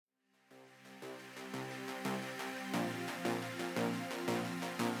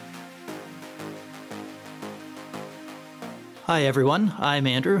Hi, everyone. I'm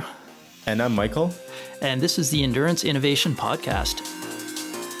Andrew. And I'm Michael. And this is the Endurance Innovation Podcast.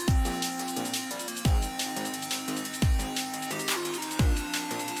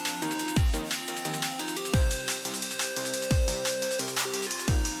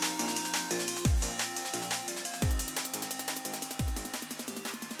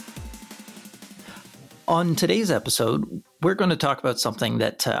 On today's episode, we're going to talk about something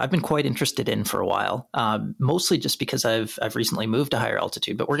that I've been quite interested in for a while, mostly just because I've recently moved to higher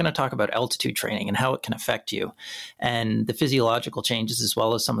altitude, but we're going to talk about altitude training and how it can affect you and the physiological changes as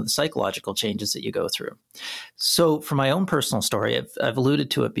well as some of the psychological changes that you go through. So for my own personal story, I've alluded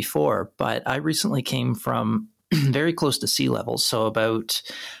to it before, but I recently came from very close to sea level. So about,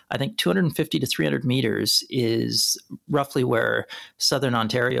 I think 250 to 300 meters is roughly where Southern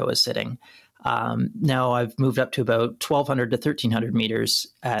Ontario is sitting. Now I've moved up to about 1,200 to 1,300 meters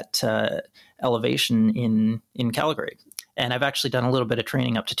at elevation in Calgary. And I've actually done a little bit of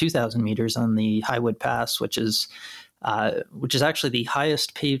training up to 2,000 meters on the Highwood Pass, which is actually the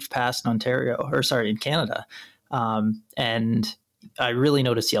highest paved pass in in Canada. And I really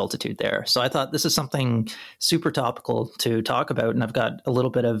noticed the altitude there. So I thought this is something super topical to talk about. And I've got a little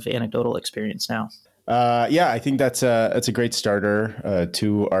bit of anecdotal experience now. I think that's a great starter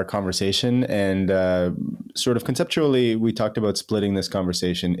to our conversation. And sort of conceptually, we talked about splitting this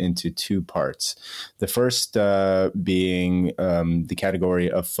conversation into two parts. The first being the category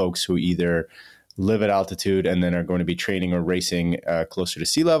of folks who either live at altitude and then are going to be training or racing closer to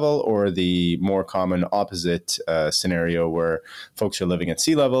sea level, or the more common opposite scenario where folks are living at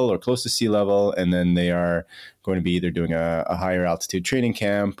sea level or close to sea level, and then they are going to be either doing a higher altitude training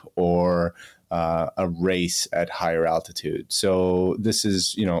camp or a race at higher altitude. So this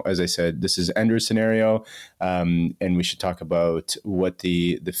is, as I said, this is Andrew's scenario, and we should talk about what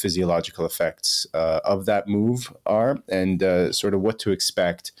the physiological effects of that move are, and sort of what to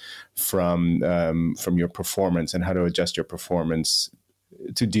expect from your performance and how to adjust your performance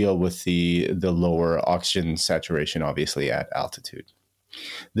to deal with the lower oxygen saturation, obviously at altitude.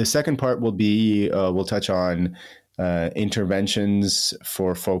 The second part will be we'll touch on interventions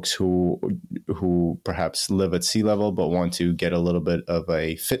for folks who perhaps live at sea level but want to get a little bit of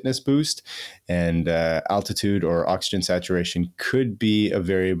a fitness boost, and altitude or oxygen saturation could be a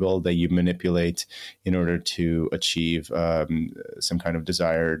variable that you manipulate in order to achieve some kind of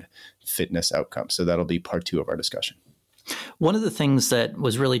desired fitness outcome. So that'll be part two of our discussion. One of the things that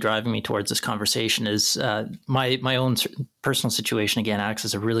was really driving me towards this conversation is my own personal situation, again, acts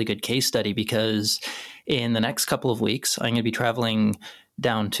as a really good case study, because in the next couple of weeks, I'm going to be traveling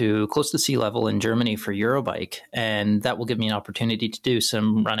down to close to sea level in Germany for Eurobike. And that will give me an opportunity to do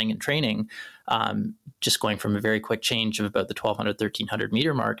some running and training, just going from a very quick change of about the 1,200, 1,300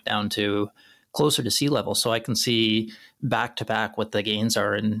 meter mark down to closer to sea level. So I can see back to back what the gains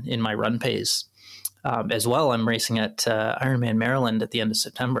are in my run pace. As well, I'm racing at Ironman Maryland at the end of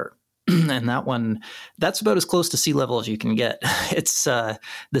September. And that's about as close to sea level as you can get. It's the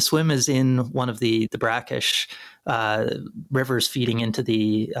swim is in one of the brackish rivers feeding into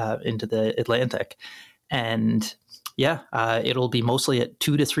the Atlantic. And it'll be mostly at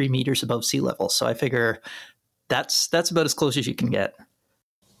 2 to 3 meters above sea level. So I figure that's about as close as you can get.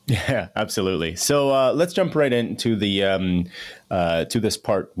 Yeah, absolutely. So let's jump right into the to this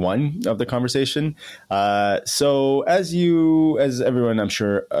part one of the conversation. So as everyone I'm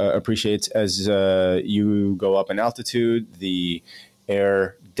sure appreciates, as you go up in altitude, the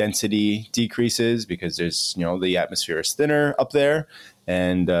air density decreases because there's the atmosphere is thinner up there,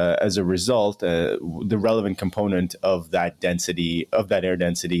 and as a result, the relevant component of that density, of that air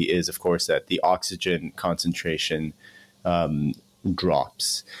density, is of course that the oxygen concentration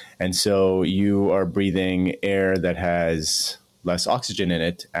drops. And so you are breathing air that has less oxygen in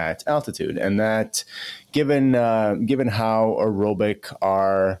it at altitude. And that, given how aerobic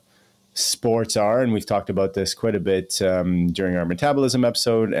our sports are, and we've talked about this quite a bit during our metabolism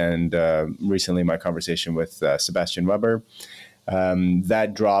episode, and recently my conversation with Sebastian Weber,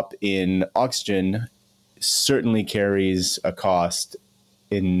 that drop in oxygen certainly carries a cost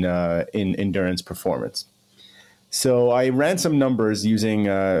in endurance performance. So I ran some numbers using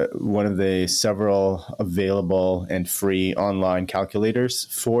one of the several available and free online calculators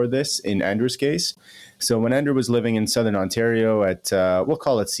for this in Andrew's case. So when Andrew was living in Southern Ontario at, we'll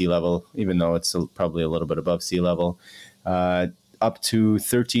call it sea level, even though it's probably a little bit above sea level, up to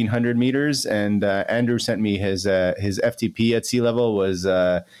 1,300 meters. And Andrew sent me his FTP at sea level was,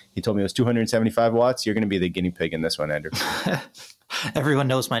 he told me it was 275 watts. You're going to be the guinea pig in this one, Andrew. Everyone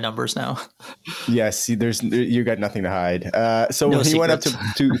knows my numbers now. Yes, you got nothing to hide. So no when he went up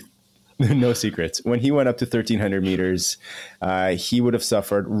to No secrets. When he went up to 1,300 meters, he would have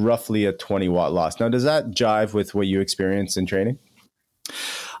suffered roughly a 20-watt loss. Now, does that jive with what you experienced in training?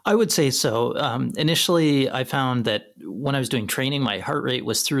 I would say so. Initially, I found that when I was doing training, my heart rate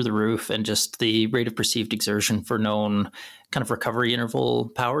was through the roof, and just the rate of perceived exertion for known kind of recovery interval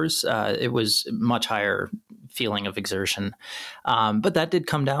powers, it was much higher feeling of exertion. But that did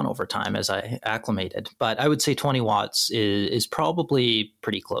come down over time as I acclimated. But I would say 20 watts is probably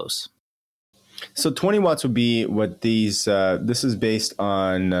pretty close. So 20 watts would be what this is based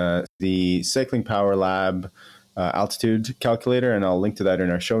on the Cycling Power Lab altitude calculator, and I'll link to that in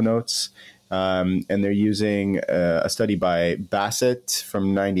our show notes. And they're using a study by Bassett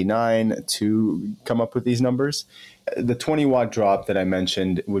from 99 to come up with these numbers. The 20 watt drop that I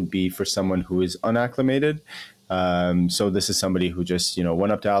mentioned would be for someone who is unacclimated. So this is somebody who just,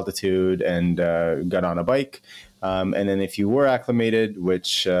 went up to altitude and got on a bike. And then if you were acclimated,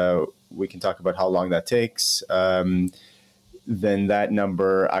 which we can talk about how long that takes, then that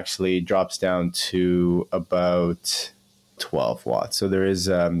number actually drops down to about 12 watts. So there's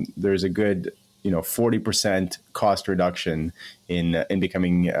a good 40% cost reduction in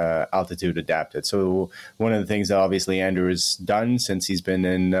becoming altitude adapted. So one of the things that obviously Andrew has done since he's been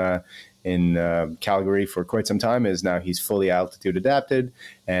in Calgary for quite some time is now he's fully altitude adapted,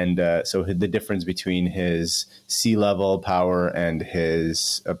 and so the difference between his sea level power and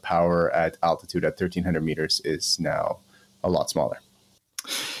his power at altitude at 1,300 meters is now a lot smaller.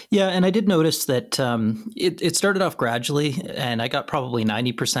 Yeah, and I did notice that it started off gradually, and I got probably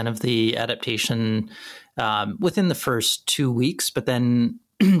 90% of the adaptation within the first 2 weeks. But then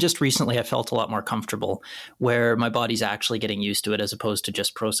just recently, I felt a lot more comfortable, where my body's actually getting used to it as opposed to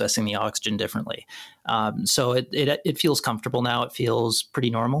just processing the oxygen differently. So it feels comfortable now. It feels pretty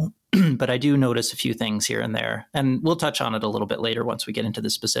normal. But I do notice a few things here and there, and we'll touch on it a little bit later once we get into the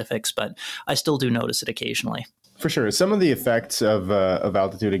specifics. But I still do notice it occasionally. For sure. Some of the effects of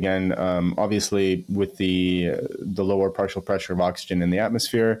altitude, again, obviously with the lower partial pressure of oxygen in the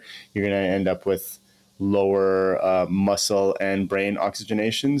atmosphere, you're going to end up with lower muscle and brain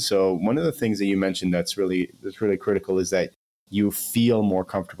oxygenation. So one of the things that you mentioned that's really critical is that you feel more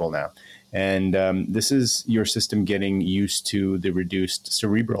comfortable now. And this is your system getting used to the reduced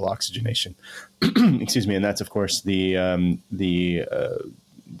cerebral oxygenation. Excuse me. And that's, of course, the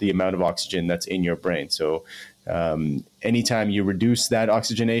amount of oxygen that's in your brain. So anytime you reduce that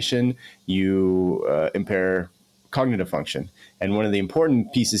oxygenation, you impair cognitive function. And one of the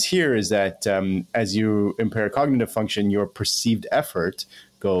important pieces here is that as you impair cognitive function, your perceived effort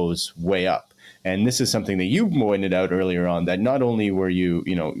goes way up. And this is something that you pointed out earlier on, that not only were you,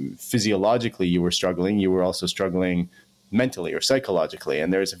 physiologically you were struggling, you were also struggling mentally or psychologically.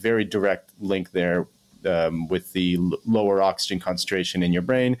 And there's a very direct link there with the lower oxygen concentration in your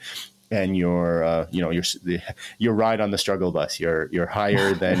brain and your ride on the struggle bus, your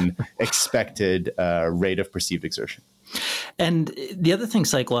higher than expected rate of perceived exertion. And the other thing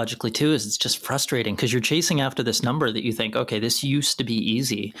psychologically too is it's just frustrating because you're chasing after this number that you think, okay, this used to be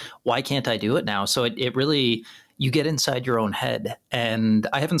easy. Why can't I do it now? So it really, you get inside your own head. And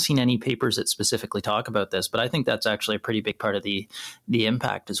I haven't seen any papers that specifically talk about this, but I think that's actually a pretty big part of the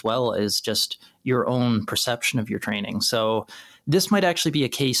impact as well, is just your own perception of your training. So this might actually be a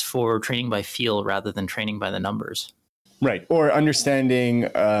case for training by feel rather than training by the numbers. Right. Or understanding,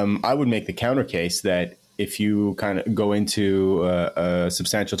 I would make the counter case that if you kind of go into a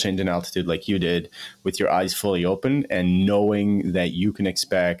substantial change in altitude like you did with your eyes fully open and knowing that you can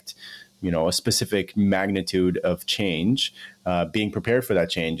expect, a specific magnitude of change, being prepared for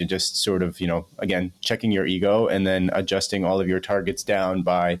that change and just sort of, again, checking your ego and then adjusting all of your targets down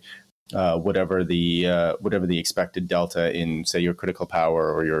by whatever the expected delta in, say, your critical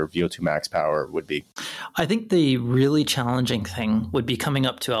power or your VO2 max power would be. I think the really challenging thing would be coming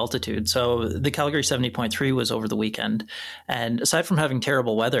up to altitude. So the Calgary 70.3 was over the weekend. And aside from having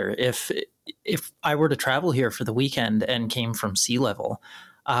terrible weather, if I were to travel here for the weekend and came from sea level,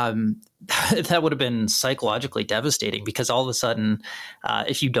 that would have been psychologically devastating, because all of a sudden,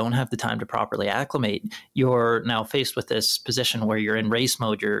 if you don't have the time to properly acclimate, you're now faced with this position where you're in race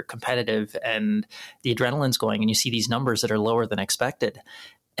mode, you're competitive, and the adrenaline's going, and you see these numbers that are lower than expected.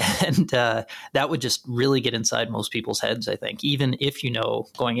 And that would just really get inside most people's heads, I think, even if you know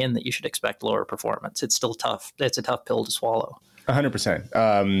going in that you should expect lower performance. It's still tough. It's a tough pill to swallow.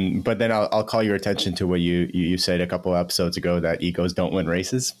 100%. But then I'll call your attention to what you said a couple of episodes ago, that egos don't win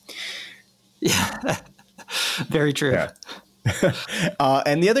races. Yeah, very true. Yeah.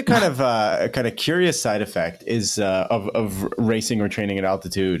 And the other kind of curious side effect is of racing or training at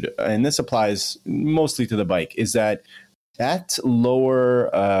altitude, and this applies mostly to the bike, is that At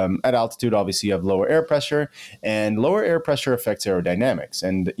altitude, obviously you have lower air pressure, and lower air pressure affects aerodynamics.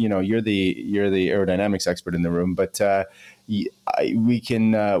 And you're the aerodynamics expert in the room, but we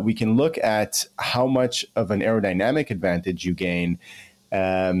can look at how much of an aerodynamic advantage you gain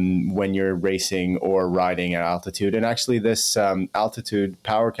when you're racing or riding at altitude. And actually, this altitude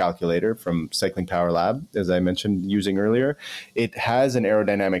power calculator from Cycling Power Lab, as I mentioned using earlier, it has an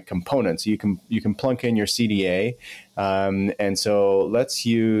aerodynamic component. So you can plunk in your CDA. And so let's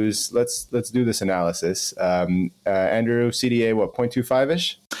do this analysis. Andrew, CDA, what,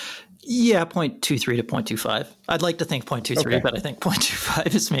 0.25-ish? Yeah, 0.23 to 0.25. I'd like to think 0.23, okay, but I think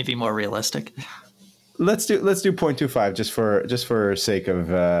 0.25 is maybe more realistic. Let's do 0.25 just for sake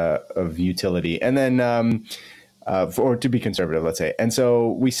of utility, and then or to be conservative, let's say. And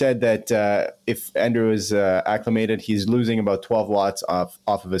so we said that if Andrew is acclimated, he's losing about 12 watts off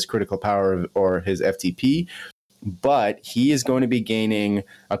of his critical power or his FTP, but he is going to be gaining,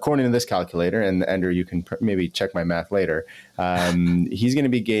 according to this calculator, and Andrew, you can maybe check my math later, he's going to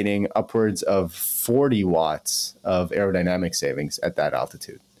be gaining upwards of 40 watts of aerodynamic savings at that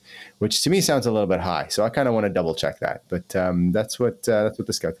altitude, which to me sounds a little bit high. So I kind of want to double check that. But that's what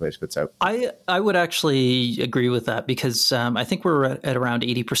this calculation puts out. I would actually agree with that because I think we're at around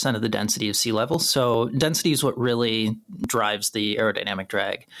 80% of the density of sea level. So density is what really drives the aerodynamic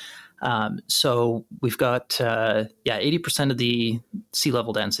drag. So we've got 80% of the sea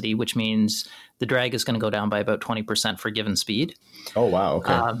level density, which means the drag is going to go down by about 20% for a given speed. Oh, wow.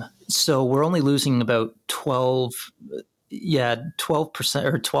 Okay. So we're only losing about 12%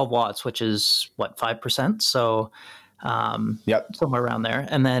 or 12 watts, which is what, 5%. So, somewhere around there.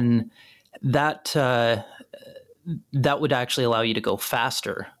 And then that would actually allow you to go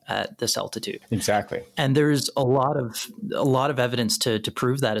faster at this altitude. Exactly. And there's a lot of evidence to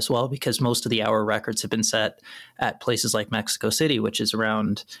prove that as well, because most of the hour records have been set at places like Mexico City, which is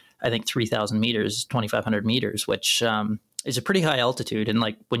around, I think, 3,000 meters, 2,500 meters, which is a pretty high altitude. And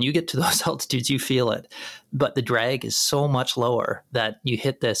like when you get to those altitudes, you feel it. But the drag is so much lower that you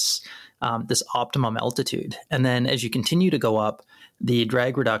hit this optimum altitude. And then as you continue to go up, the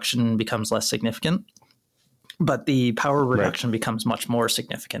drag reduction becomes less significant, but the power reduction becomes much more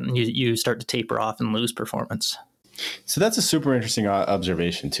significant. And you start to taper off and lose performance. So that's a super interesting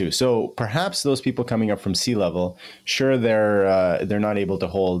observation too. So perhaps those people coming up from sea level, sure, they're not able to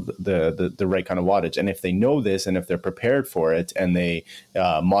hold the right kind of wattage. And if they know this, and if they're prepared for it, and they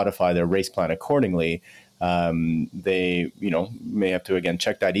modify their race plan accordingly, they may have to again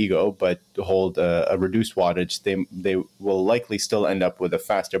check that ego, but hold a reduced wattage. They will likely still end up with a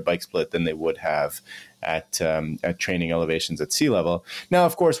faster bike split than they would have at training elevations at sea level. Now,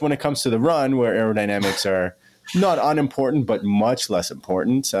 of course, when it comes to the run, where aerodynamics are not unimportant, but much less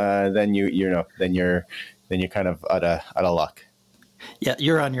important, then you're kind of out of luck. Yeah,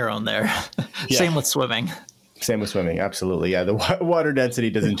 you're on your own there. Yeah. Same with swimming. Absolutely. Yeah, the water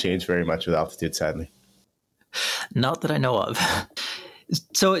density doesn't change very much with altitude, sadly. Not that I know of.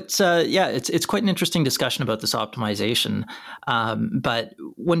 So it's quite an interesting discussion about this optimization. But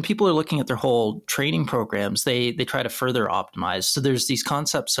when people are looking at their whole training programs, they try to further optimize. So there's these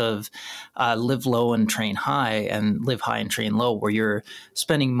concepts of live low and train high, and live high and train low, where you're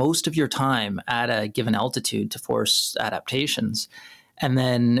spending most of your time at a given altitude to force adaptations. And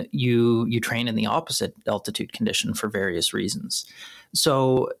then you train in the opposite altitude condition for various reasons.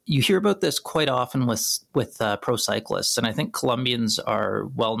 So you hear about this quite often with pro cyclists, and I think Colombians are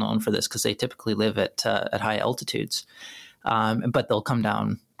well known for this because they typically live at high altitudes, but they'll come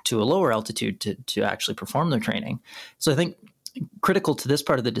down to a lower altitude to actually perform their training. So I think critical to this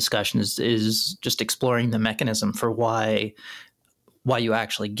part of the discussion is just exploring the mechanism for why you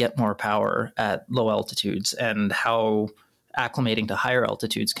actually get more power at low altitudes, and how acclimating to higher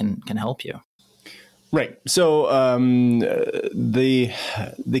altitudes can help you. Right. So the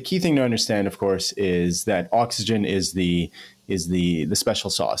key thing to understand, of course, is that oxygen is the special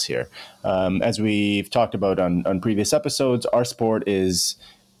sauce here. As we've talked about on previous episodes, our sport is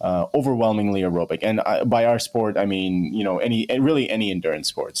overwhelmingly aerobic, and by our sport, I mean any endurance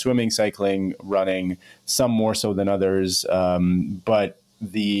sport: swimming, cycling, running. Some more so than others, but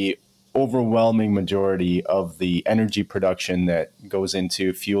the overwhelming majority of the energy production that goes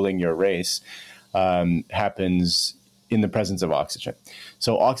into fueling your race happens in the presence of oxygen.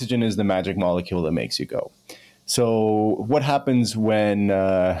 So oxygen is the magic molecule that makes you go. So what happens when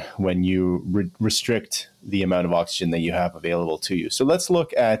you restrict the amount of oxygen that you have available to you? So let's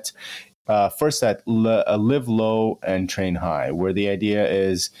look at first at live low and train high, where the idea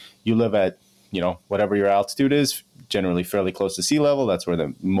is you live at whatever your altitude is, generally fairly close to sea level. That's where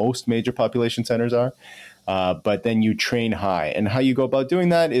the most major population centers are. But then you train high. And how you go about doing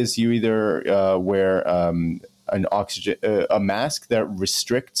that is you either wear a mask that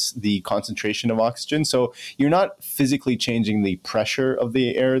restricts the concentration of oxygen. So you're not physically changing the pressure of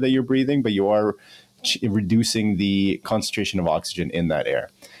the air that you're breathing, but you are reducing the concentration of oxygen in that air.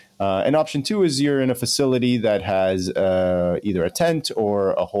 And option two is you're in a facility that has either a tent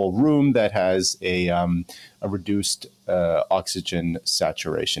or a whole room that has a reduced oxygen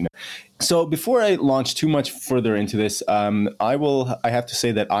saturation. So before I launch too much further into this, I have to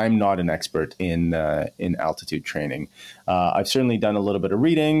say that I'm not an expert in altitude training. I've certainly done a little bit of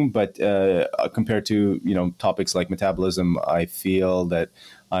reading, but compared to topics like metabolism, I feel that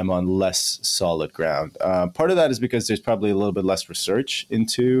I'm on less solid ground. Part of that is because there's probably a little bit less research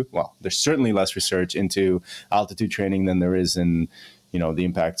there's certainly less research into altitude training than there is in, the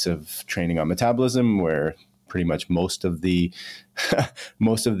impacts of training on metabolism, where pretty much most of the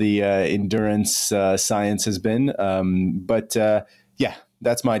endurance science has been. But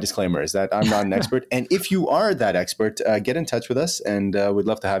that's my disclaimer, is that I'm not an expert. And if you are that expert, get in touch with us, and we'd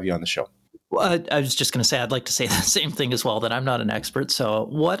love to have you on the show. Well, I was just going to say, I'd like to say the same thing as well, that I'm not an expert. So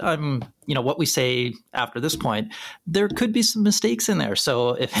what we say after this point, there could be some mistakes in there. So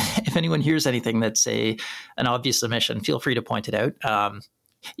if anyone hears anything that's an obvious omission, feel free to point it out.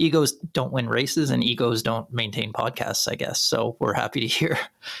 Egos don't win races and egos don't maintain podcasts, I guess. So we're happy to hear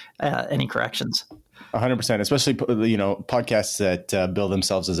any corrections. 100%, especially, podcasts that bill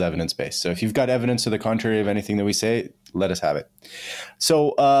themselves as evidence-based. So if you've got evidence to the contrary of anything that we say, let us have it.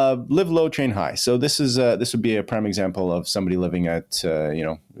 So live low, train high. So this would be a prime example of somebody living at,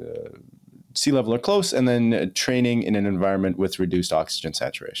 sea level or close, and then training in an environment with reduced oxygen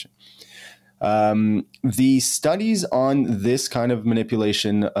saturation. The studies on this kind of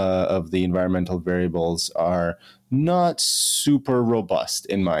manipulation of the environmental variables are not super robust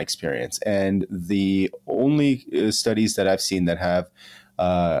in my experience. And the only studies that I've seen that have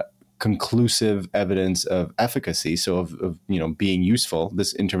conclusive evidence of efficacy, so of being useful,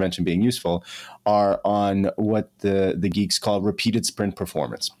 this intervention being useful, are on what the geeks call repeated sprint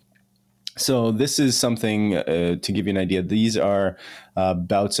performance. So this is something, to give you an idea, these are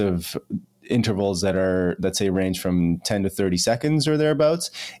bouts of intervals that say range from 10 to 30 seconds or thereabouts,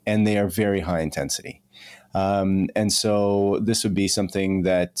 and they are very high intensity. And so this would be something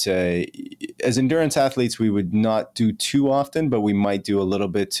that as endurance athletes, we would not do too often, but we might do a little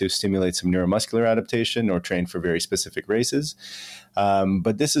bit to stimulate some neuromuscular adaptation or train for very specific races.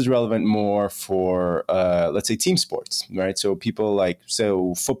 But this is relevant more for, let's say, team sports, right? So people like,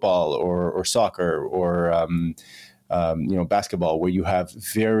 football or soccer or basketball, where you have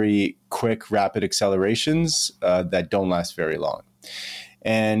very quick, rapid accelerations that don't last very long.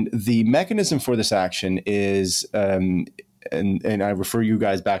 And the mechanism for this action is, and I refer you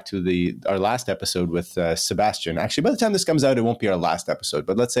guys back to our last episode with Sebastian. Actually, by the time this comes out, it won't be our last episode,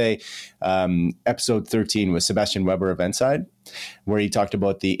 but let's say episode 13 with Sebastian Weber of Enside, where he talked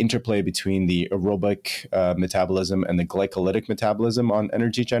about the interplay between the aerobic metabolism and the glycolytic metabolism on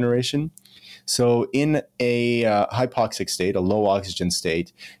energy generation. So in a hypoxic state, a low oxygen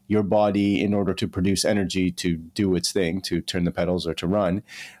state, your body, in order to produce energy to do its thing, to turn the pedals or to run,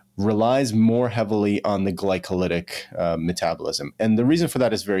 relies more heavily on the glycolytic metabolism. And the reason for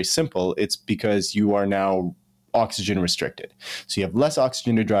that is very simple. It's because you are now oxygen restricted. So you have less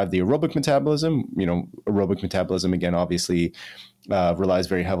oxygen to drive the aerobic metabolism. Aerobic metabolism, again, obviously relies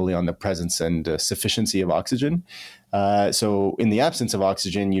very heavily on the presence and sufficiency of oxygen. So in the absence of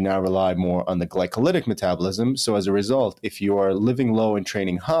oxygen, you now rely more on the glycolytic metabolism. So as a result, if you are living low and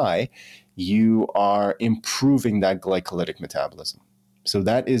training high, you are improving that glycolytic metabolism. So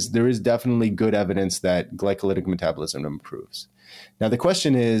there is definitely good evidence that glycolytic metabolism improves. Now, the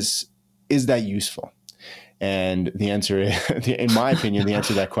question is that useful? And the answer, in my opinion, the answer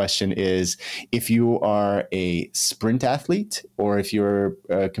to that question is, if you are a sprint athlete, or if you're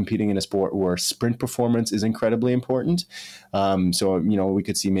competing in a sport where sprint performance is incredibly important. So we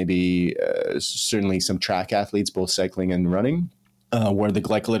could see maybe certainly some track athletes, both cycling and running, where the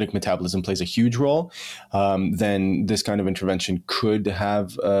glycolytic metabolism plays a huge role. Then this kind of intervention could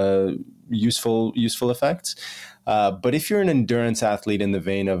have useful effects. But if you're an endurance athlete in the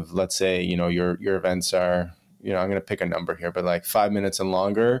vein of, let's say, your events are, I'm going to pick a number here, but like 5 minutes and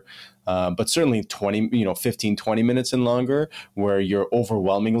longer, but certainly 15, 20 minutes and longer, where you're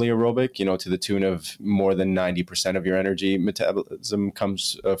overwhelmingly aerobic, to the tune of more than 90% of your energy metabolism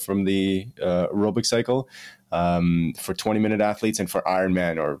comes from the aerobic cycle. For 20-minute athletes and for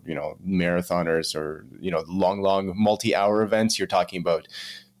Ironman or, marathoners or, long multi-hour events, you're talking about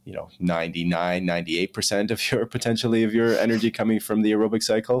 99, 98% of your potentially of your energy coming from the aerobic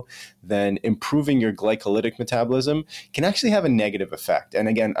cycle, then improving your glycolytic metabolism can actually have a negative effect. And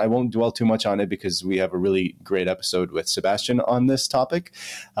again, I won't dwell too much on it because we have a really great episode with Sebastian on this topic.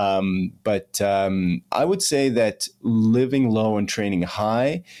 But I would say that living low and training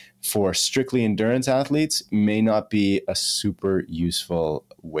high for strictly endurance athletes may not be a super useful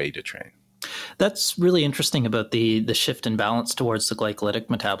way to train. That's really interesting about the shift in balance towards the glycolytic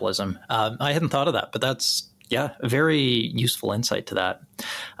metabolism. I hadn't thought of that, but that's a very useful insight to that.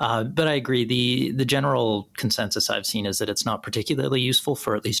 But I agree. The general consensus I've seen is that it's not particularly useful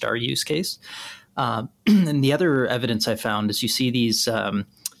for at least our use case. And the other evidence I found is you see these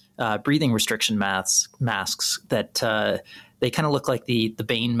breathing restriction masks that they kind of look like the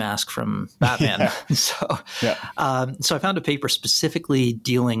Bane mask from Batman. So I found a paper specifically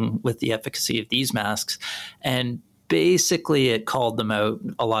dealing with the efficacy of these masks, and basically it called them out.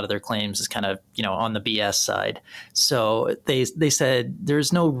 A lot of their claims is kind of, on the BS side. So they said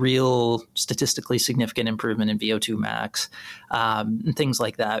there's no real statistically significant improvement in VO2 max, and things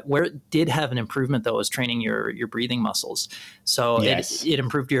like that. Where it did have an improvement, though, was training your breathing muscles. So it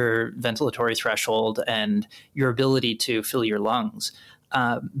improved your ventilatory threshold and your ability to fill your lungs.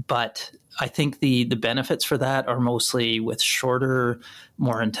 But I think the benefits for that are mostly with shorter,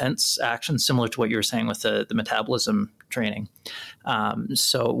 more intense actions, similar to what you were saying with the metabolism training.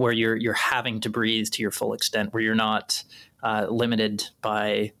 So where you're having to breathe to your full extent, where you're not limited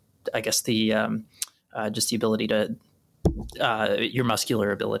by, I guess, the just the ability to your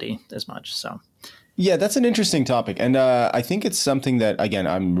muscular ability as much. So. Yeah, that's an interesting topic. And I think it's something that, again,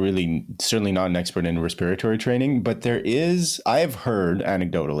 I'm really certainly not an expert in respiratory training, but I have heard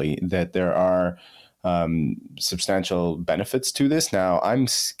anecdotally that there are substantial benefits to this. Now, I'm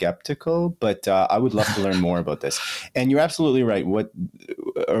skeptical, but I would love to learn more about this. And you're absolutely right. What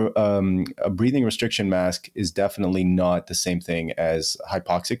a breathing restriction mask is definitely not the same thing as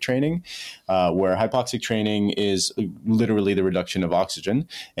hypoxic training, where hypoxic training is literally the reduction of oxygen,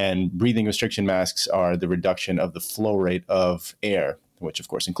 and breathing restriction masks are the reduction of the flow rate of air, which of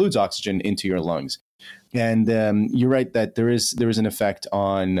course includes oxygen, into your lungs. And you're right that there is an effect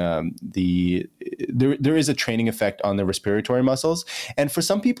on there is a training effect on the respiratory muscles, and for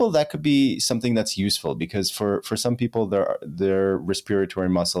some people that could be something that's useful, because for some people their respiratory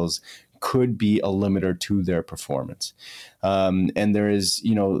muscles could be a limiter to their performance. And there is,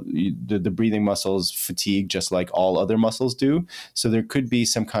 the breathing muscles fatigue just like all other muscles do. So there could be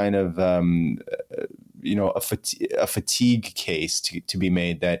some kind of, a fatigue case to be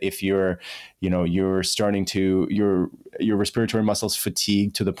made, that if you're starting to, your respiratory muscles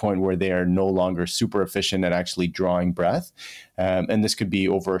fatigue to the point where they are no longer super efficient at actually drawing breath. And this could be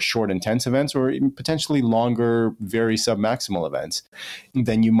over short, intense events, or even potentially longer, very submaximal events.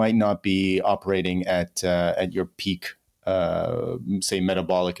 Then you might not be operating at your peak, say,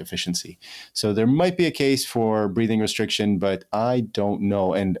 metabolic efficiency. So there might be a case for breathing restriction, but I don't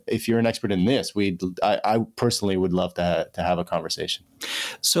know. And if you're an expert in this, I personally would love to have a conversation.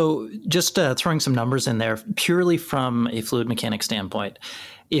 So just throwing some numbers in there, purely from a fluid mechanics standpoint,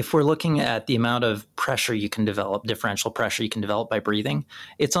 if we're looking at the amount of pressure you can develop, differential pressure you can develop by breathing,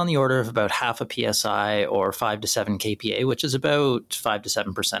 it's on the order of about half a PSI or 5 to 7 kPa, which is about 5 to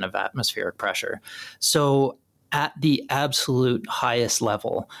 7% of atmospheric pressure. So at the absolute highest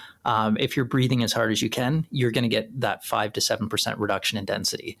level, if you're breathing as hard as you can, you're going to get that 5 to 7% reduction in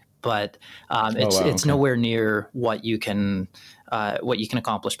density. But it's nowhere near what you can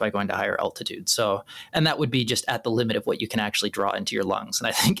accomplish by going to higher altitude. So, and that would be just at the limit of what you can actually draw into your lungs. And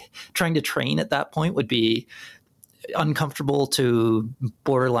I think trying to train at that point would be uncomfortable to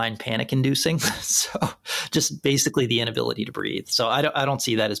borderline panic inducing. So just basically the inability to breathe. So I don't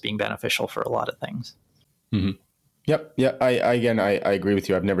see that as being beneficial for a lot of things. Mm-hmm. Yep. Yeah. I agree with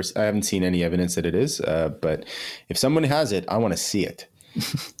you. I haven't seen any evidence that it is, but if someone has it, I want to see it.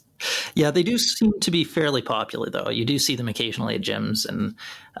 Yeah, they do seem to be fairly popular, though. You do see them occasionally at gyms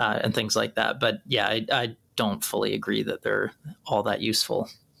and things like that. But yeah, I don't fully agree that they're all that useful.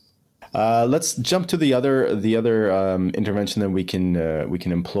 Let's jump to the other intervention that we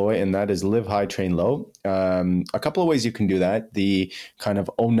can employ, and that is live high, train low. A couple of ways you can do that. The kind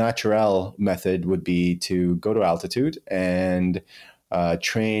of au naturel method would be to go to altitude and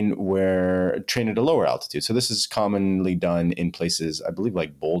train at a lower altitude. So this is commonly done in places, I believe,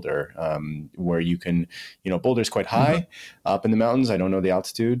 like Boulder, where you can, Boulder's quite high up in the mountains. I don't know the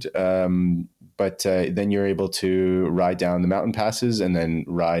altitude. But then you're able to ride down the mountain passes and then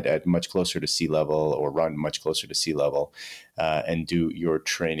ride at much closer to sea level, or run much closer to sea level, and do your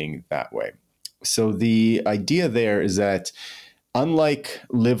training that way. So the idea there is that unlike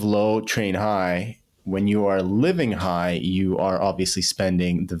live low, train high, when you are living high, you are obviously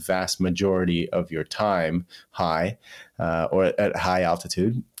spending the vast majority of your time high or at high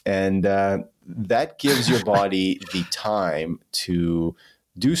altitude. And that gives your body the time to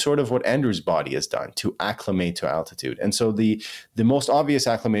do sort of what Andrew's body has done, to acclimate to altitude. And so the most obvious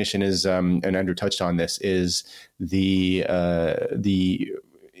acclimation is, and Andrew touched on this, is the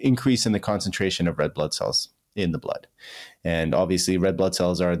increase in the concentration of red blood cells in the blood. And obviously red blood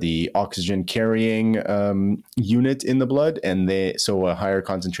cells are the oxygen carrying unit in the blood. And so a higher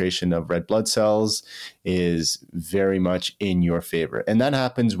concentration of red blood cells is very much in your favor. And that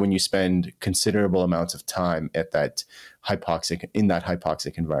happens when you spend considerable amounts of time at that hypoxic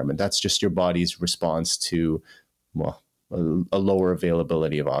environment. That's just your body's response to, well, a lower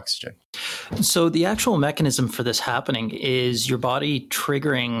availability of oxygen. So the actual mechanism for this happening is your body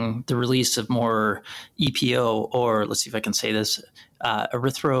triggering the release of more EPO, or let's see if I can say this,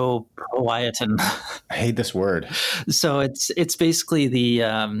 erythropoietin. I hate this word. So it's basically the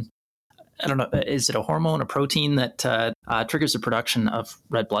I don't know, is it a hormone, a protein that triggers the production of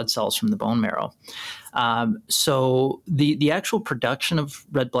red blood cells from the bone marrow? So the actual production of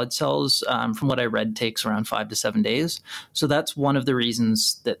red blood cells, from what I read, takes around 5 to 7 days. So that's one of the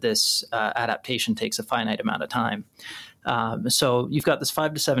reasons that this adaptation takes a finite amount of time. So you've got this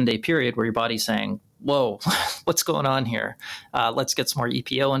 5 to 7 day period where your body's saying, whoa, what's going on here? Let's get some more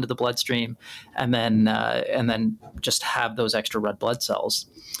EPO into the bloodstream, and then just have those extra red blood cells.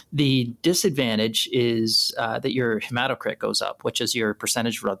 The disadvantage is that your hematocrit goes up, which is your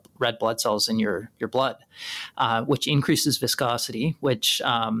percentage of red blood cells in your blood, which increases viscosity, which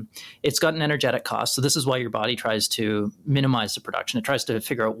it's got an energetic cost. So this is why your body tries to minimize the production. It tries to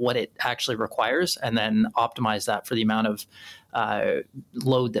figure out what it actually requires and then optimize that for the amount of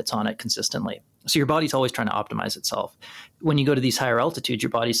load that's on it consistently. So your body's always trying to optimize itself. When you go to these higher altitudes,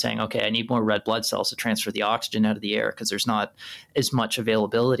 your body's saying, okay, I need more red blood cells to transfer the oxygen out of the air because there's not as much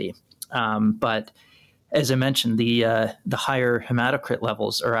availability. But as I mentioned, the higher hematocrit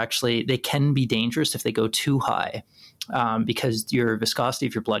levels are actually, they can be dangerous if they go too high because your viscosity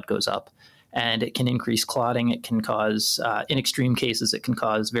of your blood goes up. And it can increase clotting. It can cause, in extreme cases, it can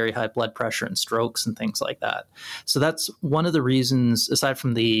cause very high blood pressure and strokes and things like that. So that's one of the reasons, aside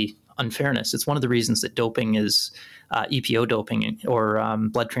from the unfairness, it's one of the reasons that doping is EPO doping or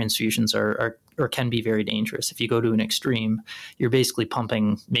blood transfusions are or can be very dangerous. If you go to an extreme, you're basically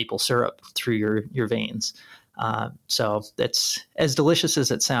pumping maple syrup through your veins. So that's, as delicious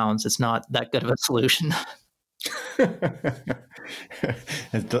as it sounds, it's not that good of a solution.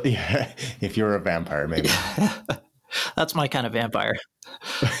 If you're a vampire, maybe. That's my kind of vampire.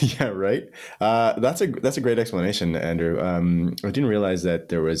 Yeah, right. That's a great explanation, Andrew. I didn't realize that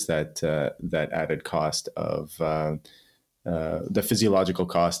there was that added cost of the physiological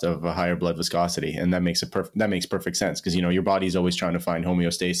cost of a higher blood viscosity, and that makes perfect sense because your body's always trying to find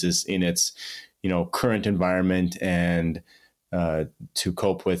homeostasis in its current environment and to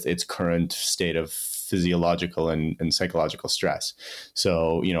cope with its current state of physiological and psychological stress.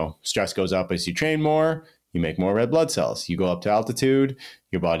 So stress goes up as you train more. You make more red blood cells. You go up to altitude,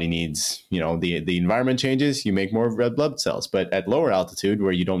 your body needs, the environment changes, you make more red blood cells. But at lower altitude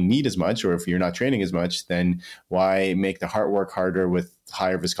where you don't need as much, or if you're not training as much, then why make the heart work harder with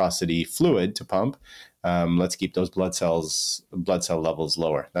higher viscosity fluid to pump? Let's keep those blood cell levels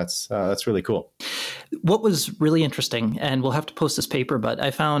lower. That's really cool. What was really interesting, and we'll have to post this paper, but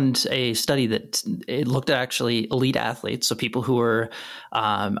I found a study that it looked at actually elite athletes. So people who were,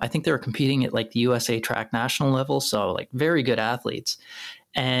 I think they were competing at like the USA track national level. So like very good athletes.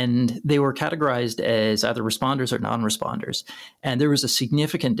 And they were categorized as either responders or non-responders. And there was a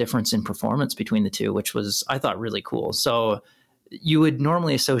significant difference in performance between the two, which was, I thought, really cool. So you would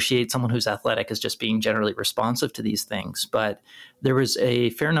normally associate someone who's athletic as just being generally responsive to these things. But there was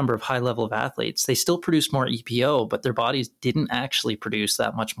a fair number of high level of athletes. They still produced more EPO, but their bodies didn't actually produce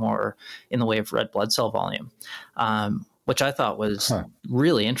that much more in the way of red blood cell volume, which I thought was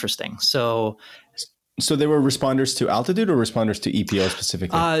really interesting. So they were responders to altitude or responders to EPO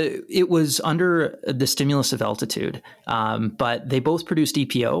specifically? It was under the stimulus of altitude, but they both produced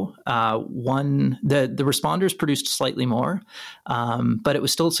EPO. The responders produced slightly more, but it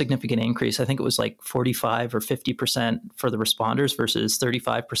was still a significant increase. I think it was like 45 or 50% for the responders versus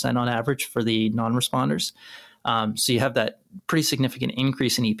 35% on average for the non-responders. So you have that pretty significant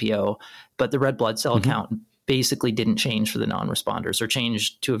increase in EPO, but the red blood cell count basically didn't change for the non-responders, or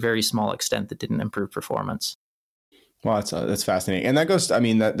changed to a very small extent that didn't improve performance. Well, that's fascinating, and that goes. I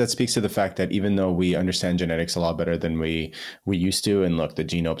mean, that speaks to the fact that even though we understand genetics a lot better than we used to, and look, the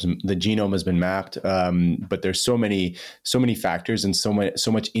genome has been mapped, but there's so many factors and so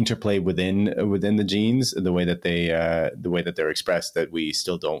much interplay within the genes, the way that they're expressed, that we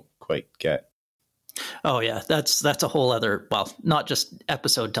still don't quite get. Oh yeah, that's a whole other, well, not just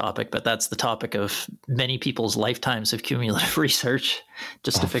episode topic, but that's the topic of many people's lifetimes of cumulative research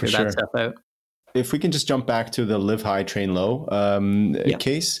just to figure that stuff out. If we can just jump back to the live high, train low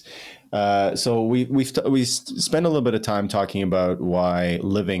case. So we spent a little bit of time talking about why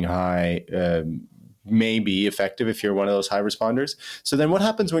living high may be effective if you're one of those high responders. So then what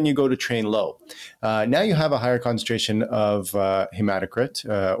happens when you go to train low? Now you have a higher concentration of hematocrit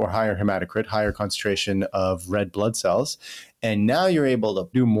or higher hematocrit, higher concentration of red blood cells. And now you're able to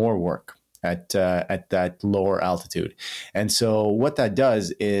do more work at that lower altitude. And so what that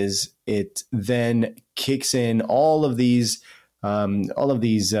does is it then kicks in all of these hormones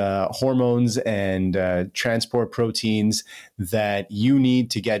and transport proteins that you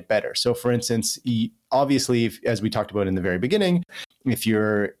need to get better. So for instance, obviously, as we talked about in the very beginning, if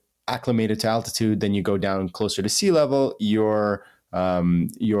you're acclimated to altitude, then you go down closer to sea level, your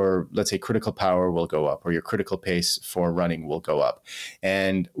let's say critical power will go up, or your critical pace for running will go up.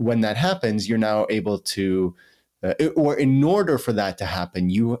 And when that happens, you're now able to, or in order for that to happen,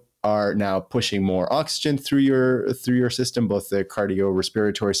 you are now pushing more oxygen through your system, both the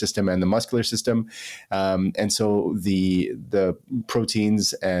cardiorespiratory system and the muscular system. And so the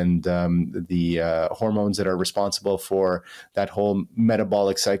proteins and the hormones that are responsible for that whole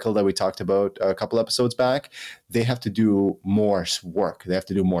metabolic cycle that we talked about a couple episodes back, they have to do more work. They have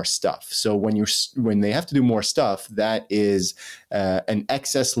to do more stuff. So when they have to do more stuff, that is an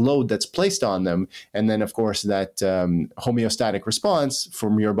excess load that's placed on them. And then, of course, that homeostatic response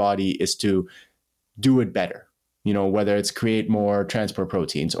from your body is to do it better. Whether it's create more transport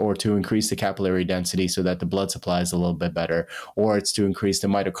proteins, or to increase the capillary density so that the blood supply is a little bit better, or it's to increase the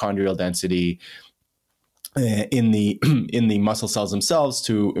mitochondrial density in the muscle cells themselves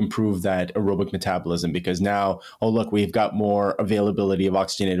to improve that aerobic metabolism, because now, oh look, we've got more availability of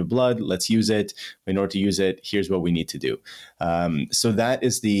oxygenated blood, let's use it. In order to use it, here's what we need to do. So that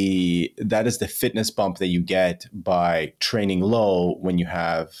is the fitness bump that you get by training low when you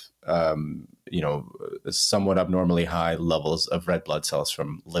have somewhat abnormally high levels of red blood cells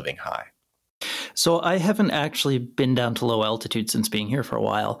from living high. So I haven't actually been down to low altitude since being here for a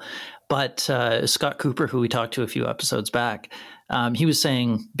while. But Scott Cooper, who we talked to a few episodes back, he was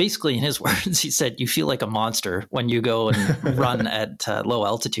saying, basically in his words, he said, you feel like a monster when you go and run at low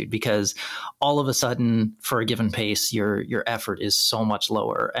altitude, because all of a sudden, for a given pace, your effort is so much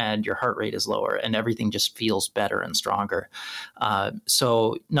lower and your heart rate is lower and everything just feels better and stronger.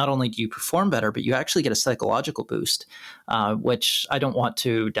 So not only do you perform better, but you actually get a psychological boost, which I don't want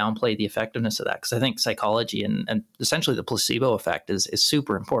to downplay the effectiveness of that, because I think psychology and essentially the placebo effect is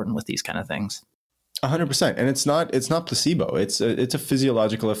super important with these kind of things. 100%. And it's not placebo. It's a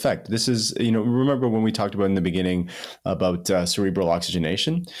physiological effect. This is, remember when we talked about in the beginning about cerebral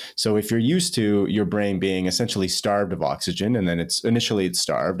oxygenation. So if you're used to your brain being essentially starved of oxygen, and then it's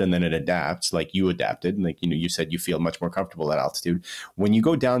starved and then it adapts, like you adapted, like, you said you feel much more comfortable at altitude. When you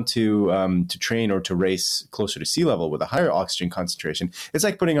go down to train or to race closer to sea level with a higher oxygen concentration, it's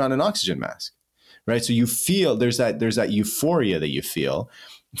like putting on an oxygen mask, right? So you feel there's that euphoria that you feel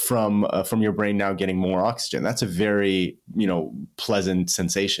from your brain now getting more oxygen. That's a very, pleasant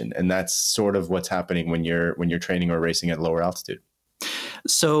sensation. And that's sort of what's happening when you're training or racing at lower altitude.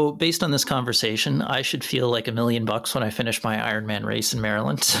 So based on this conversation, I should feel like $1 million when I finish my Ironman race in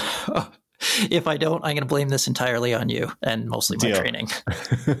Maryland. If I don't, I'm going to blame this entirely on you and mostly my training.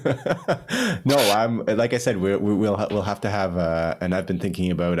 No, I'm, like I said, we'll have to have and I've been thinking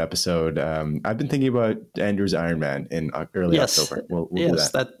about I've been thinking about Andrew's Ironman in early October. We'll do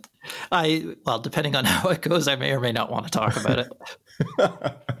that. Well, depending on how it goes, I may or may not want to talk about it.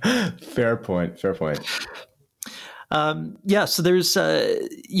 Fair point. So there's,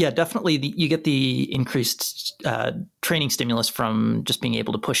 definitely you get the increased training stimulus from just being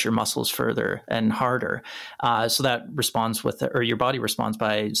able to push your muscles further and harder. So that responds or your body responds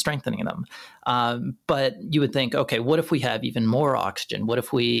by strengthening them. But you would think, okay, what if we have even more oxygen? What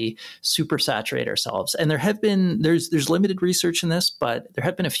if we supersaturate ourselves? And there's limited research in this, but there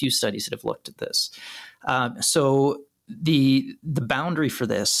have been a few studies that have looked at this. So the boundary for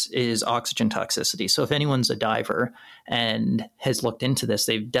this is oxygen toxicity. So if anyone's a diver and has looked into this,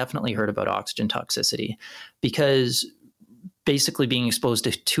 they've definitely heard about oxygen toxicity, because basically being exposed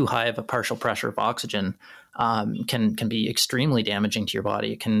to too high of a partial pressure of oxygen can be extremely damaging to your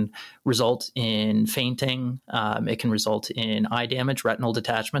body. It can result in fainting. It can result in eye damage, retinal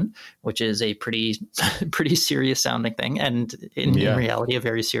detachment, which is a pretty serious sounding thing, and in reality, a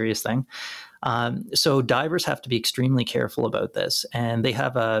very serious thing. So divers have to be extremely careful about this, and they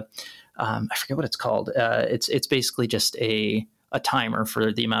have I forget what it's called. It's basically just a timer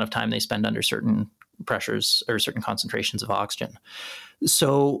for the amount of time they spend under certain pressures or certain concentrations of oxygen.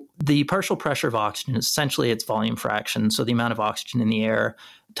 So the partial pressure of oxygen is essentially its volume fraction. So the amount of oxygen in the air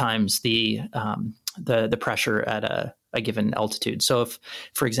times the pressure at a given altitude. So if,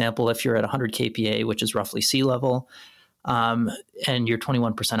 for example, if you're at 100 kPa, which is roughly sea level, and you're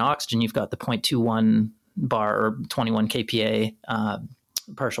 21% oxygen, you've got the 0.21 bar or 21 kPa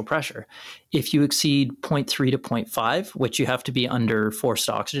partial pressure. If you exceed 0.3 to 0.5, which you have to be under forced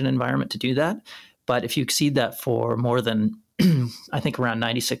oxygen environment to do that, but if you exceed that for more than, I think, around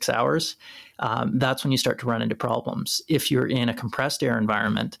 96 hours, that's when you start to run into problems. If you're in a compressed air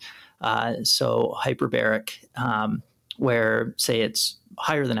environment, so hyperbaric, where, say, it's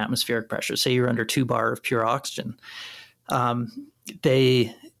higher than atmospheric pressure, say you're under 2 bar of pure oxygen,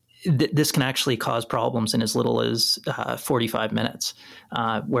 this can actually cause problems in as little as 45 minutes,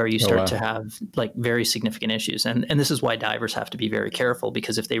 where you start to have like very significant issues. And this is why divers have to be very careful,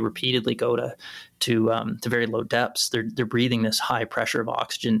 because if they repeatedly go to very low depths, they're breathing this high pressure of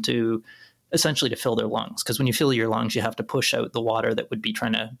oxygen to essentially to fill their lungs. Because when you fill your lungs, you have to push out the water that would be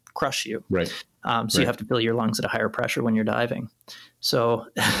trying to crush you. Right. So you have to fill your lungs at a higher pressure when you're diving. So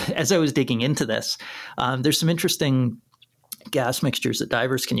as I was digging into this, there's some interesting gas mixtures that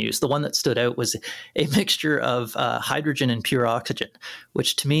divers can use. The one that stood out was a mixture of hydrogen and pure oxygen,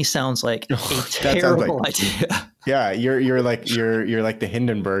 which to me sounds like a terrible idea. Yeah, you're like the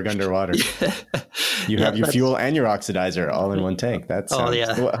Hindenburg underwater. You have your fuel and your oxidizer all in one tank. That's How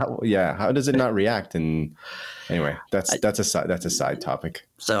does it not react? And anyway, that's a side topic.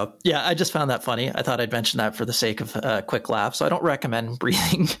 So yeah, I just found that funny. I thought I'd mention that for the sake of a quick laugh. So I don't recommend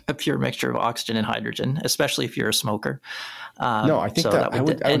breathing a pure mixture of oxygen and hydrogen, especially if you're a smoker. No, I think that I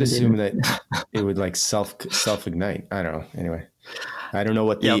would assume that it would like self ignite. I don't know. Anyway, I don't know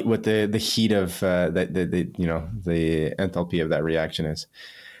what the heat of the enthalpy of that reaction is.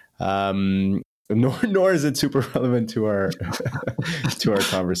 Nor is it super relevant to our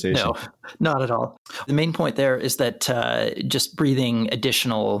conversation. No, not at all. The main point there is that just breathing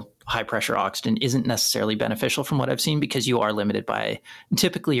additional high pressure oxygen isn't necessarily beneficial from what I've seen, because you're limited by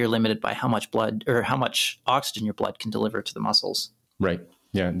how much blood or how much oxygen your blood can deliver to the muscles. Right.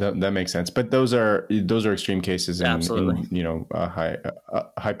 Yeah, that makes sense. But those are extreme cases in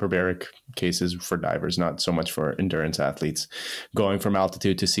hyperbaric cases for divers, not so much for endurance athletes going from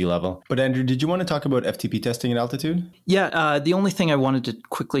altitude to sea level. But Andrew, did you want to talk about FTP testing at altitude? Yeah, the only thing I wanted to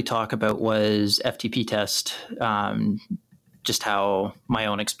quickly talk about was FTP test, just how my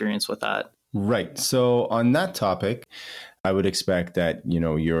own experience with that. Right. So on that topic, I would expect that,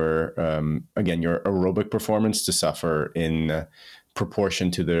 your aerobic performance to suffer in proportion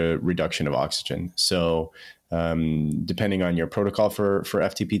to the reduction of oxygen. So depending on your protocol for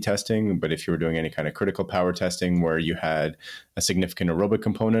FTP testing, but if you were doing any kind of critical power testing where you had a significant aerobic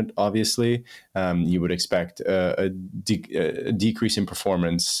component, obviously, you would expect a decrease in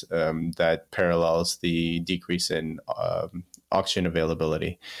performance that parallels the decrease in oxygen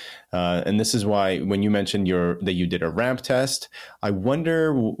availability. And this is why when you mentioned that you did a ramp test, I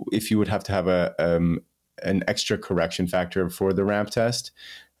wonder if you would have to have an extra correction factor for the ramp test,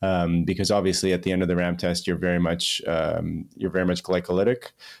 because obviously at the end of the ramp test you're very much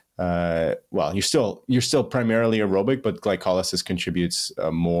glycolytic. You're still primarily aerobic, but glycolysis contributes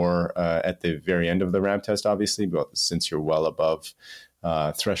more at the very end of the ramp test, obviously, but since you're well above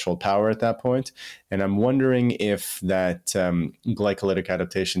threshold power at that point. And I'm wondering if that glycolytic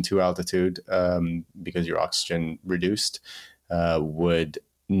adaptation to altitude, because your oxygen reduced,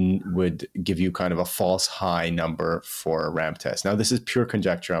 would give you kind of a false high number for a ramp test. Now, this is pure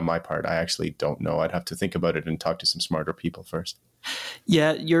conjecture on my part. I actually don't know. I'd have to think about it and talk to some smarter people first.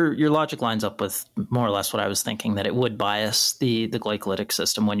 Yeah, your logic lines up with more or less what I was thinking, that it would bias the glycolytic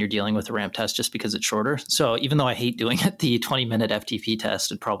system when you're dealing with a ramp test just because it's shorter. So even though I hate doing it, the 20-minute FTP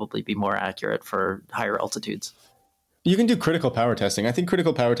test would probably be more accurate for higher altitudes. You can do critical power testing. I think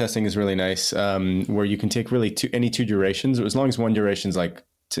critical power testing is really nice, where you can take really any two durations, as long as one duration's like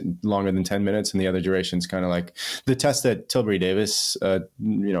longer than 10 minutes and the other duration's kind of like the test that Tilbury Davis,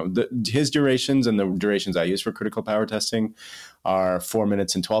 his durations and the durations I use for critical power testing are 4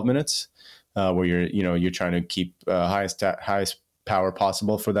 minutes and 12 minutes, where you're trying to keep highest power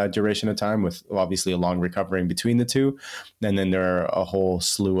possible for that duration of time, with obviously a long recovery in between the two. And then there are a whole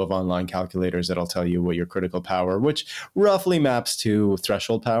slew of online calculators that'll tell you what your critical power, which roughly maps to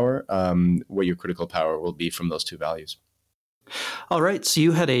threshold power, what your critical power will be from those two values. All right. So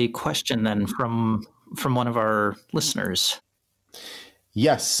you had a question then from one of our listeners.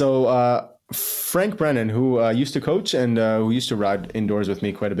 Yes. So Frank Brennan, who used to coach and who used to ride indoors with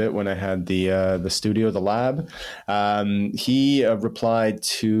me quite a bit when I had the studio, the lab, he replied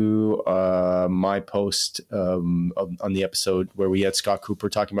to my post on the episode where we had Scott Cooper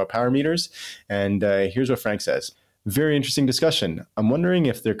talking about power meters. And here's what Frank says. Very interesting discussion. I'm wondering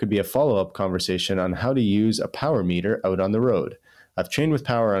if there could be a follow-up conversation on how to use a power meter out on the road. I've trained with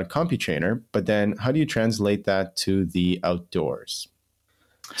power on a CompuTrainer, but then how do you translate that to the outdoors?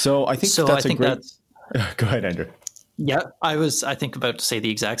 So I think that's a great... Go ahead, Andrew. Yeah, I think about to say the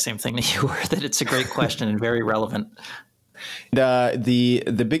exact same thing that you were, that it's a great question and very relevant.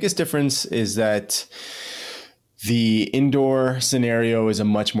 The biggest difference is that the indoor scenario is a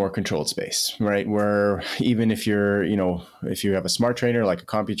much more controlled space, right? Where even if you're, if you have a smart trainer like a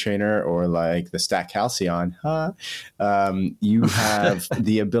CompuTrainer or like the Stack Halcyon, you have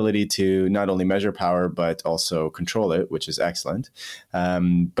the ability to not only measure power, but also control it, which is excellent.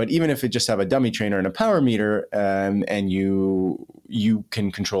 But even if you just have a dummy trainer and a power meter, and you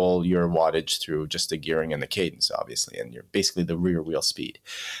can control your wattage through just the gearing and the cadence, obviously, and you're basically the rear wheel speed.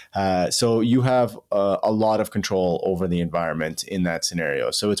 So you have a lot of control over the environment in that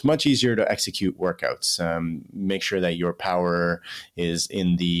scenario. So it's much easier to execute workouts. Make sure that your power is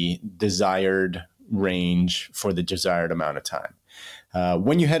in the desired range for the desired amount of time.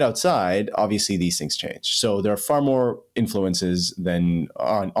 When you head outside, obviously these things change. So there are far more influences than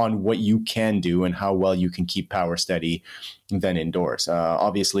on what you can do and how well you can keep power steady than indoors.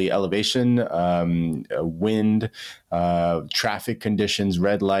 Obviously elevation, wind, traffic conditions,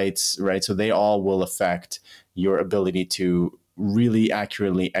 red lights, right? So they all will affect your ability to really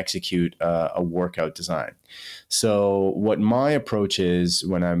accurately execute a workout design. So what my approach is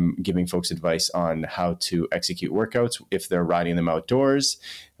when I'm giving folks advice on how to execute workouts, if they're riding them outdoors,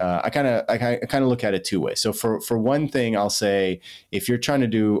 I kind of look at it two ways. So for one thing, I'll say, if you're trying to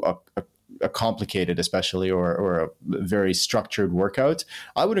do a complicated, especially, or a very structured workout,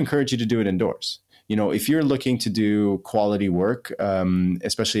 I would encourage you to do it indoors. If you're looking to do quality work,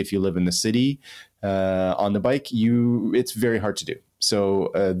 especially if you live in the city, on the bike, it's very hard to do. So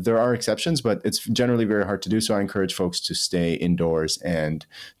there are exceptions, but it's generally very hard to do. So I encourage folks to stay indoors and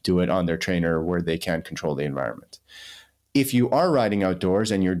do it on their trainer where they can control the environment. If you are riding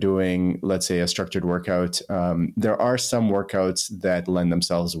outdoors and you're doing, let's say, a structured workout, there are some workouts that lend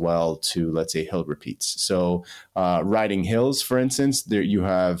themselves well to, let's say, hill repeats. So riding hills, for instance, there you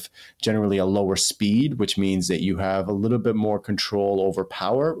have generally a lower speed, which means that you have a little bit more control over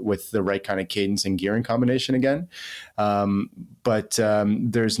power with the right kind of cadence and gearing combination again. But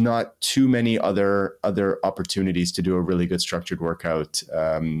there's not too many other opportunities to do a really good structured workout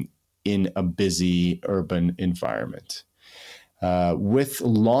in a busy urban environment. With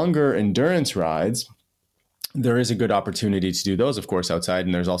longer endurance rides, there is a good opportunity to do those, of course, outside.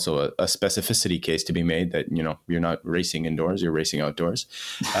 And there's also a specificity case to be made that, you're not racing indoors, you're racing outdoors.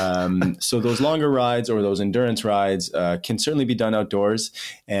 So those longer rides or those endurance rides can certainly be done outdoors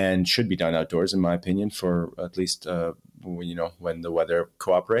and should be done outdoors, in my opinion, for at least when the weather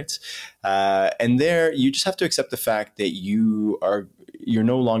cooperates. And there, you just have to accept the fact that you're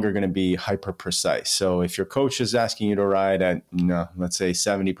no longer going to be hyper precise. So if your coach is asking you to ride at, let's say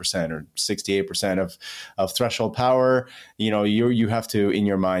 70% or 68% of threshold power, you have to, in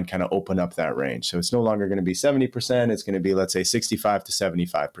your mind, kind of open up that range. So it's no longer going to be 70%. It's going to be, let's say, 65 to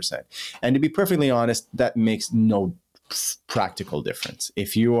 75%. And to be perfectly honest, that makes no practical difference.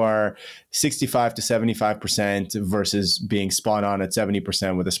 If you are 65 to 75% versus being spot on at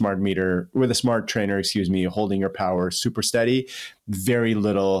 70% with a smart trainer, holding your power super steady, very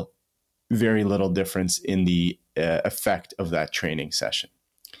little difference in the effect of that training session.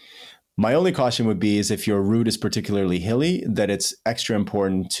 My only caution would be is if your route is particularly hilly, that it's extra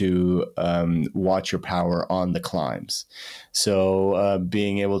important to watch your power on the climbs. So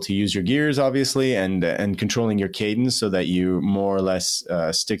being able to use your gears, obviously, and controlling your cadence so that you more or less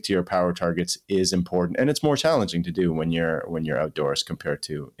stick to your power targets is important. And it's more challenging to do when you're outdoors compared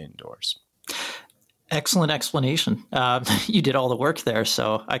to indoors. Excellent explanation. You did all the work there,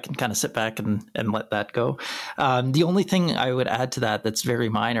 so I can kind of sit back and let that go. The only thing I would add to that that's very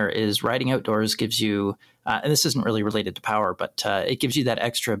minor is riding outdoors gives you, and this isn't really related to power, but it gives you that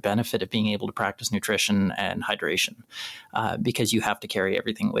extra benefit of being able to practice nutrition and hydration because you have to carry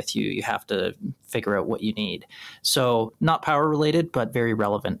everything with you. You have to figure out what you need. So not power related, but very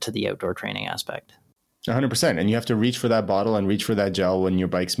relevant to the outdoor training aspect. 100%. And you have to reach for that bottle and reach for that gel when your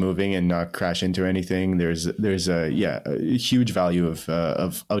bike's moving and not crash into anything. There's a huge value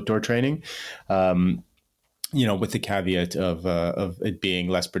of outdoor training. With the caveat of it being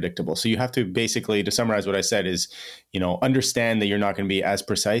less predictable. So you have to basically, to summarize what I said is, understand that you're not going to be as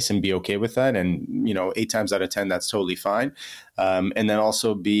precise and be okay with that. And, 8 times out of 10, that's totally fine. And then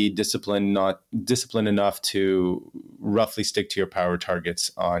also be disciplined enough to roughly stick to your power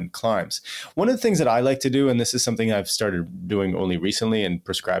targets on climbs. One of the things that I like to do, and this is something I've started doing only recently and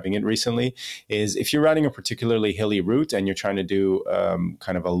prescribing it recently, is if you're riding a particularly hilly route and you're trying to do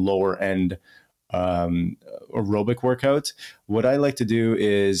kind of a lower end aerobic workout, what I like to do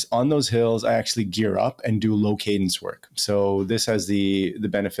is on those hills, I actually gear up and do low cadence work. So this has the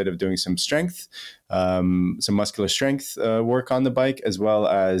benefit of doing some strength, some muscular strength work on the bike, as well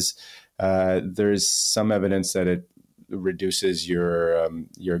as there's some evidence that it reduces your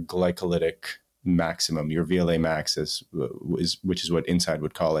glycolytic maximum, your VLA max, which is what Inside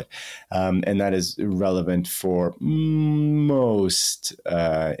would call it. And that is relevant for most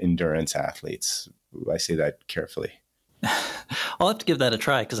endurance athletes. I say that carefully. I'll have to give that a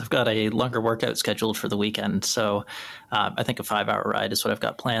try because I've got a longer workout scheduled for the weekend. So I think a 5-hour ride is what I've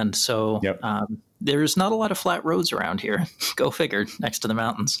got planned. So yep. There's not a lot of flat roads around here. Go figure, next to the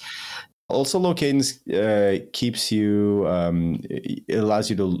mountains. Also, low cadence keeps you. It allows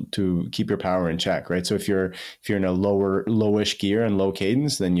you to keep your power in check, right? So if you're in a lowish gear and low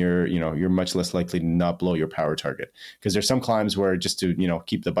cadence, then you're much less likely to not blow your power target. Because there's some climbs where just to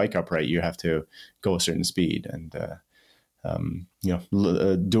keep the bike upright, you have to go a certain speed, and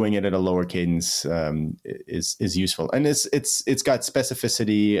doing it at a lower cadence is useful, and it's got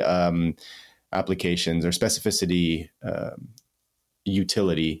specificity applications or specificity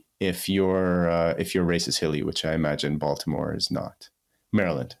utility. If your race is hilly, which I imagine Baltimore is not,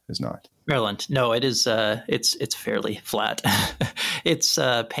 Maryland is not. Maryland, no, it is. It's fairly flat. It's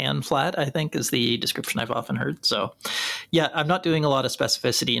pan flat, I think, is the description I've often heard. So, yeah, I'm not doing a lot of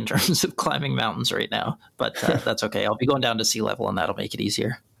specificity in terms of climbing mountains right now, but that's okay. I'll be going down to sea level, and that'll make it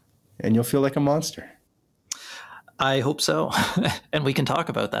easier. And you'll feel like a monster. I hope so. And we can talk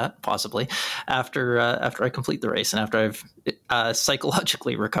about that possibly after I complete the race and after I've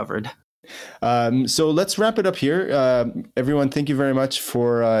psychologically recovered. So let's wrap it up here. Everyone, thank you very much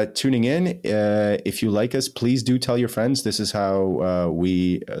for tuning in. If you like us, please do tell your friends. This is how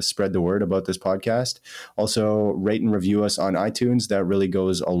we spread the word about this podcast. Also, rate and review us on iTunes. That really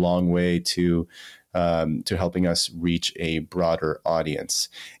goes a long way to helping us reach a broader audience.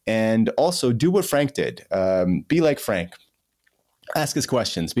 And also do what Frank did. Be like Frank. Ask us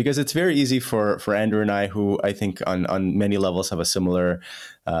questions, because it's very easy for Andrew and I, who I think on many levels have a similar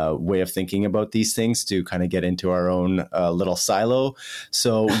way of thinking about these things, to kind of get into our own little silo.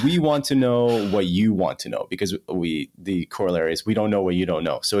 So we want to know what you want to know, because the corollary is we don't know what you don't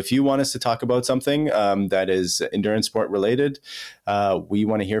know. So if you want us to talk about something that is endurance sport related, we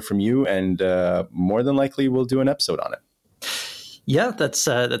want to hear from you, and more than likely we'll do an episode on it. Yeah, that's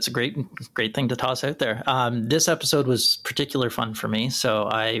a great thing to toss out there. This episode was particular fun for me, so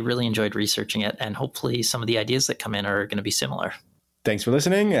I really enjoyed researching it, and hopefully some of the ideas that come in are going to be similar. Thanks for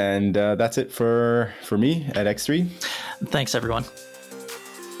listening, and that's it for me at X3. Thanks, everyone.